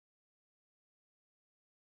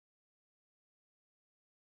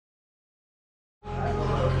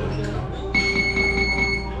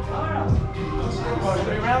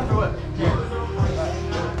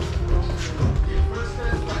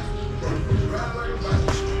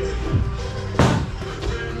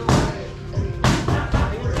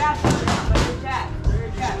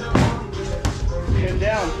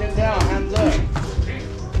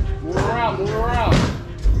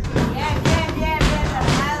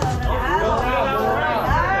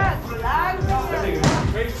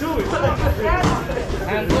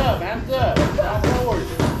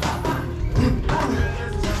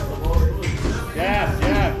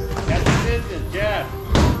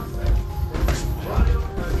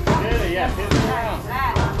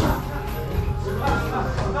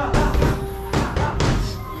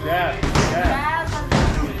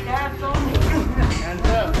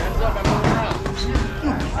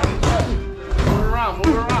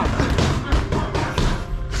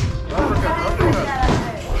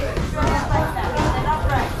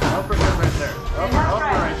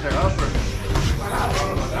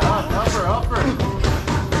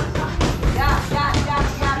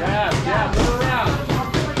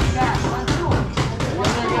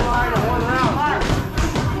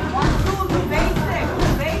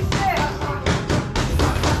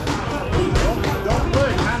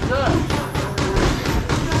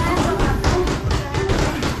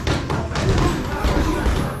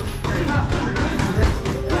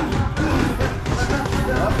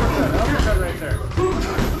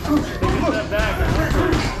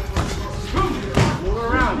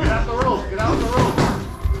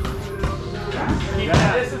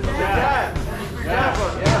This is the jab. Jab.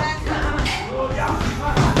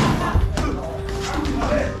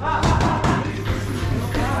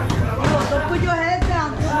 Don't put your head down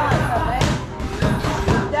too much, okay?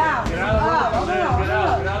 Down. Get out of the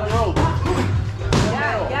rope.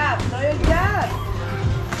 Jab. Throw your jab.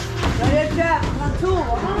 Throw your jab. Come on, two.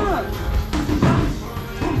 Come on.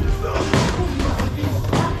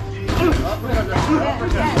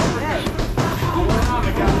 Yes. Move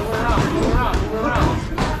around. Move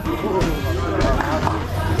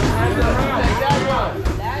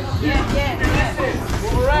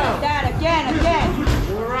around. That again.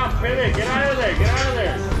 Move around, pivot. Get out of there.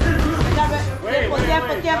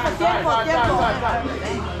 Tiempo.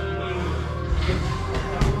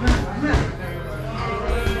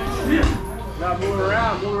 Now move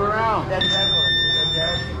around.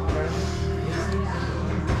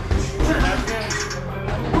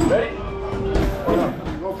 Ready?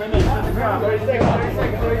 Go finish. 30 seconds.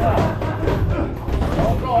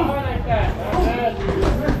 Don't go hard like that. That's it.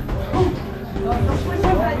 Don't push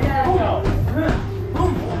it like that.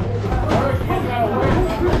 Work, you gotta work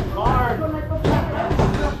hard.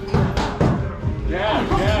 Yeah.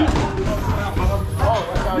 Oh,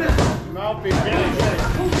 watch out. Mouthpiece, get it.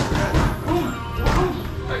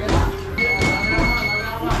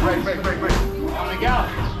 Break. On the gal.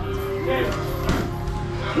 Hey.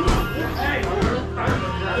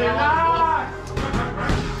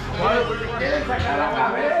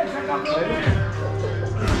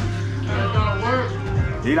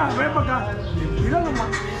 Mira, ven para acá. Mira nomás.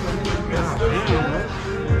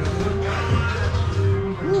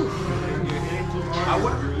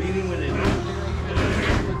 Agua. Leading with it.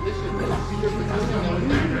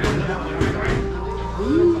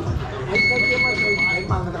 Hay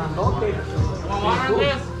más grandote.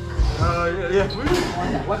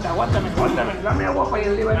 Aguántame. Dame agua para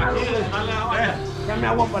liberarlo. Dame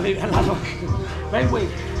agua para liberarlo. Ven, güey.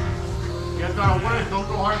 You guys gotta work. Don't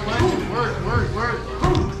go hard punching. Work.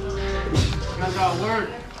 You guys gotta work.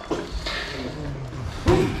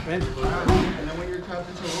 Ven. And then when you're trapped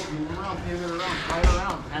into a rope, move around, pivot around, slide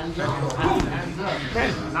around. Hands up.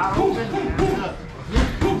 Ven. Not open. Hands up.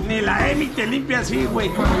 Ni la Emi te limpia así, güey,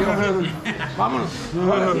 como yo. Vámonos.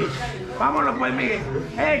 Vámonos, pues, Miguel.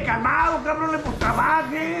 Calmado, cabrones, pues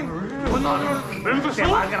trabajen. Pues no. Se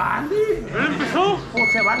va grande. ¿Empezó?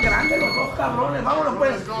 Pues se van grandes los dos cabrones. Vámonos,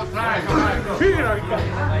 pues. Go try. Sí, ahorita.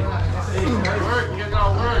 Work, you guys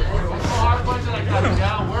gotta work. Don't go hard punching like that.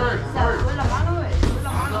 Yeah, work. Sube la mano, güey.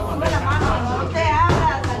 No te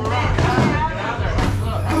abras, Andrés.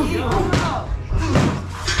 Aquí, vámonos.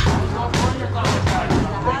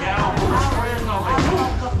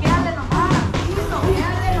 Bloqueale nomás.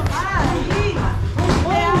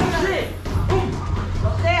 No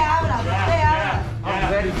te abras.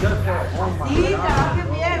 Sí, trabajen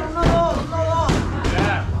bien. 1, 2. 1,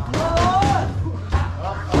 2.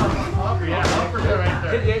 Uppercut right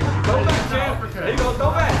there. Go back, champ. There you go,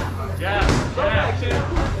 go back. Yeah. Go back, champ.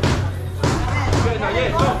 Good, now, yeah,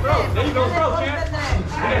 throw. There you go, throw, champ.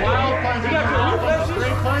 Wild punches. You got your reflexes.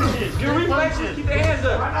 Straight punches. Your reflexes, keep your hands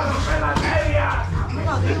up.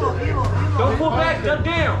 Vivo. Don't pull back, duck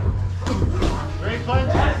down. Straight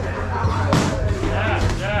punches.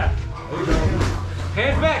 Yeah.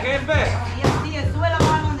 Hands back. Sí, sube la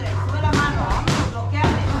mano, Andrés. Vamos,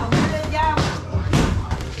 bloqueale ya.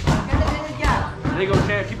 There you go,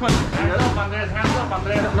 champ. Keep punching. Hands up, Andres.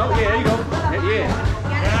 No, yeah, there you go.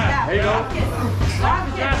 Yeah. There you go. Lock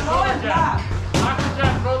the jab, throw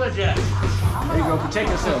the jab. There you go. Protect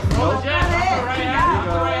yourself. Throw Go. the jab, right hand,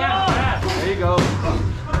 jab. There you go.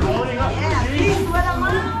 Holding up your knees.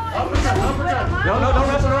 Uppercut. No, don't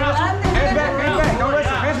wrestle. Hands back. Don't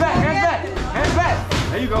wrestle. Hands back.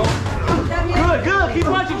 There you go. Good. Keep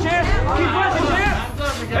punching, champ.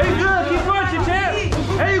 There you go. Keep punching, champ.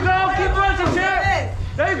 There you go. Keep punching, champ.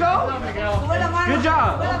 There you go. Good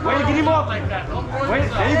job. Way to get him off. Wait,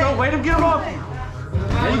 there you go. Way to get him off.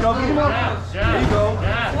 There you go. Get him off. There you go.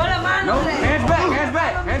 No, hands back.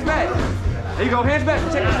 There you go. Hands back.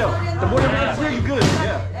 Protect yourself. The more your hands clear, you good.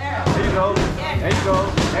 Yeah. There you go.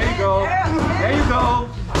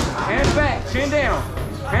 Hands back. Chin down.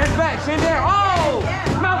 Oh!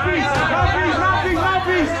 Mouthpiece.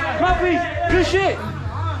 Good shit.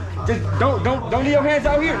 Just don't leave your hands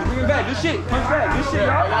out here. Just bring them back. Good shit. Punch back. Good shit,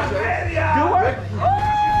 y'all. Good work.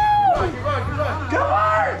 Good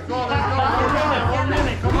work. Go, let's go. 1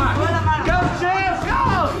 minute. Come on. Go, champs. Go.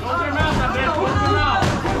 Close your mouth, Andres. Close your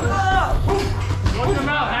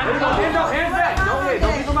mouth. Hands back. Don't leave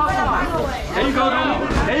them out so much. There you go, champ.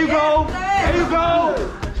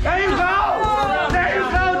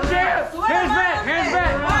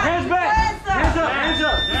 Hands back.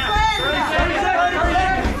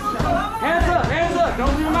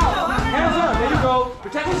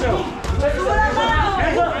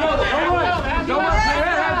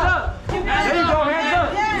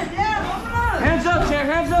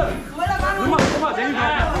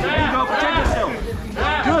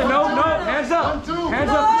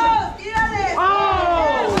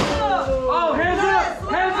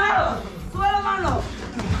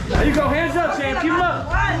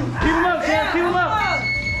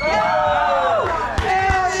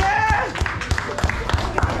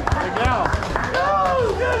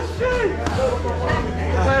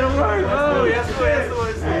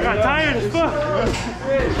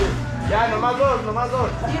 Ya, nomás dos, nomás dos.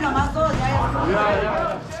 Sí, nomás dos, ya. Ya,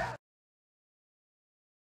 ya.